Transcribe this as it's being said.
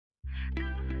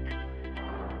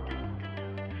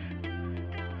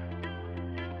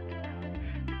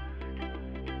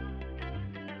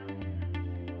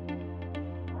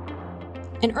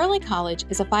An early college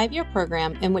is a 5-year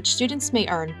program in which students may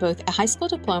earn both a high school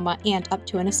diploma and up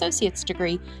to an associate's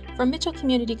degree from Mitchell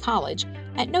Community College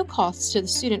at no cost to the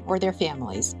student or their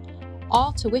families.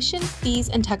 All tuition, fees,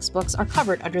 and textbooks are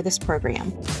covered under this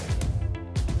program.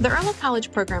 The early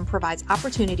college program provides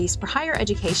opportunities for higher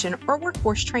education or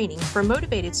workforce training for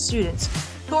motivated students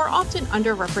who are often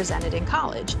underrepresented in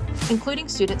college, including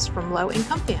students from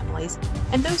low-income families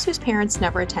and those whose parents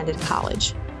never attended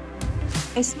college.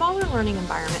 A smaller learning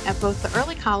environment at both the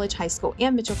early college high school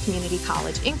and Mitchell Community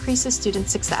College increases student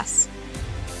success.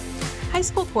 High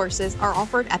school courses are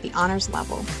offered at the honors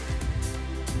level.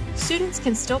 Students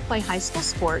can still play high school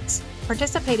sports,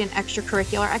 participate in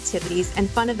extracurricular activities, and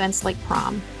fun events like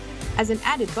prom. As an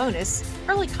added bonus,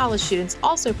 early college students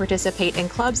also participate in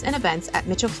clubs and events at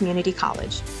Mitchell Community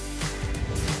College.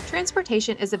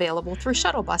 Transportation is available through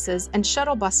shuttle buses and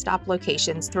shuttle bus stop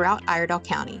locations throughout Iredell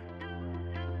County.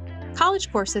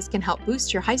 College courses can help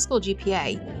boost your high school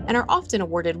GPA and are often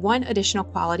awarded one additional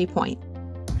quality point.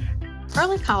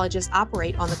 Early colleges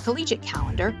operate on the collegiate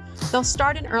calendar. They'll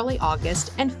start in early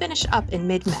August and finish up in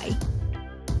mid-May.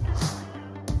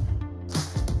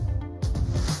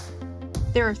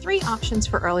 There are 3 options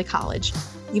for early college.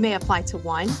 You may apply to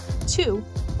 1, 2,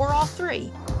 or all 3.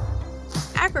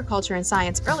 Agriculture and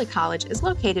Science Early College is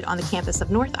located on the campus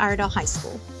of North Iredell High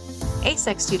School.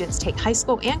 ASEC students take high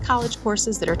school and college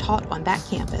courses that are taught on that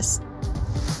campus.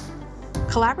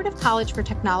 Collaborative College for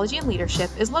Technology and Leadership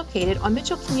is located on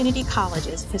Mitchell Community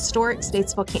College's historic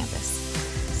Statesville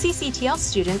campus. CCTL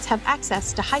students have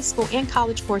access to high school and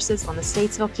college courses on the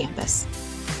Statesville campus.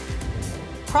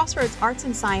 Crossroads Arts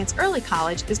and Science Early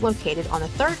College is located on the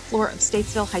 3rd floor of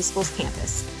Statesville High School's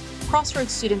campus.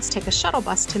 Crossroads students take a shuttle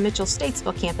bus to Mitchell's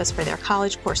Statesville campus for their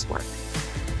college coursework.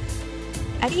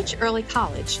 At each early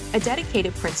college, a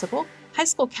dedicated principal, high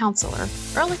school counselor,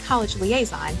 early college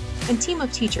liaison, and team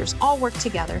of teachers all work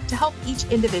together to help each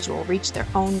individual reach their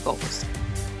own goals.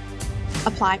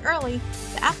 Apply early.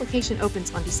 The application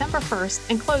opens on December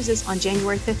 1st and closes on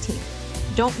January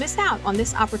 15th. Don't miss out on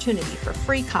this opportunity for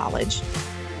free college.